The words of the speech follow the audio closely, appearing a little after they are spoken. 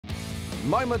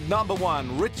Moment number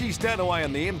 1, Richie Stanaway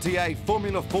in the MTA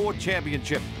Formula 4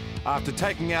 Championship. After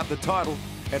taking out the title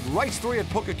at race 3 at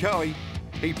Pukekohe,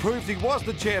 he proved he was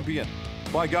the champion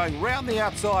by going round the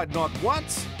outside not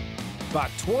once,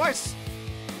 but twice.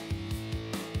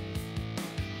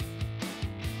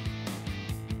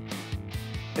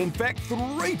 In fact,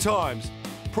 3 times,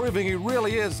 proving he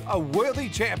really is a worthy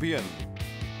champion.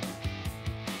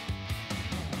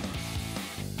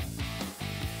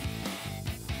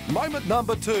 Moment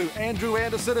number 2, Andrew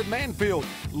Anderson at Manfield,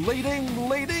 leading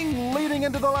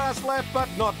into the last lap, but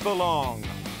not for long.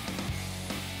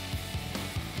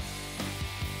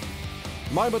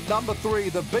 Moment number 3,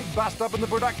 the big bust-up in the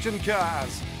production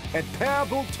cars at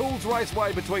Powerbuilt Tools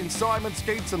Raceway between Simon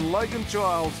Skeets and Logan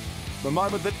Childs, the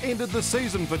moment that ended the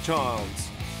season for Childs.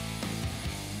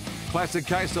 Classic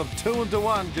case of 2 into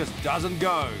 1 just doesn't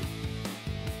go.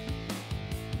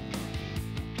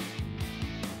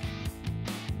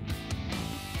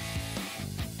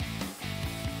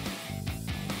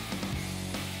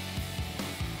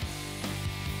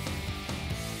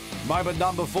 Moment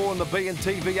number 4 in the B&T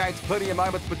V8's plenty of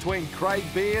moments between Craig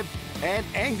Baird and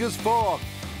Angus Fogg.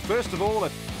 First of all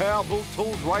at Powerbuilt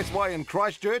Tools Raceway in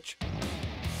Christchurch.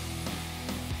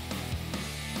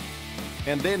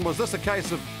 And then was this a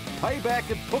case of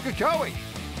payback at Pukekohe?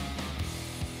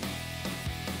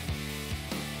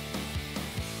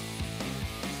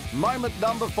 Moment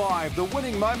number 5, the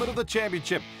winning moment of the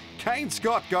championship. Kane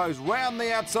Scott goes round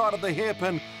the outside of the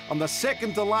hairpin on the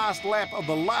second to last lap of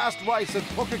the last race at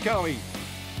Pukekohe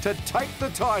to take the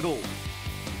title.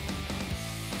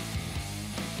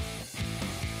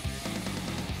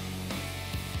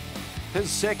 His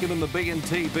second in the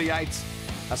B&T V8s.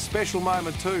 A special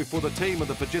moment too for the team of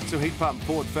the Fujitsu heat pump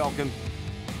Ford Falcon.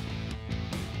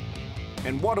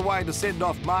 And what a way to send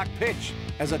off Mark Petch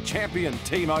as a champion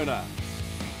team owner.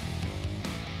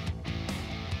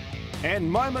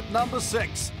 And moment number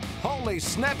 6, holy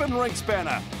snapping ring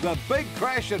spanner, the big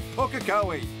crash at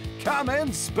Pukekohe. Come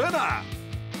in, spinner.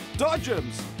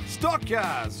 Dodgems, stock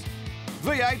cars,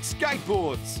 V8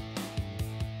 skateboards.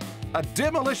 A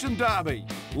demolition derby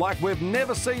like we've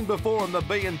never seen before in the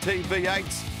B&T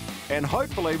V8s, and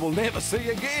hopefully we'll never see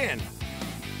again.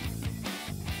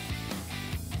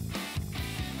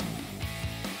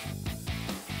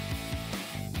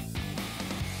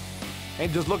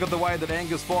 And just look at the way that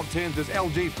Angus Fogg turns his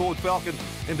LG Ford Falcon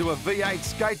into a V8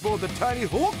 skateboard that Tony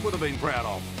Hawk would have been proud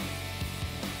of.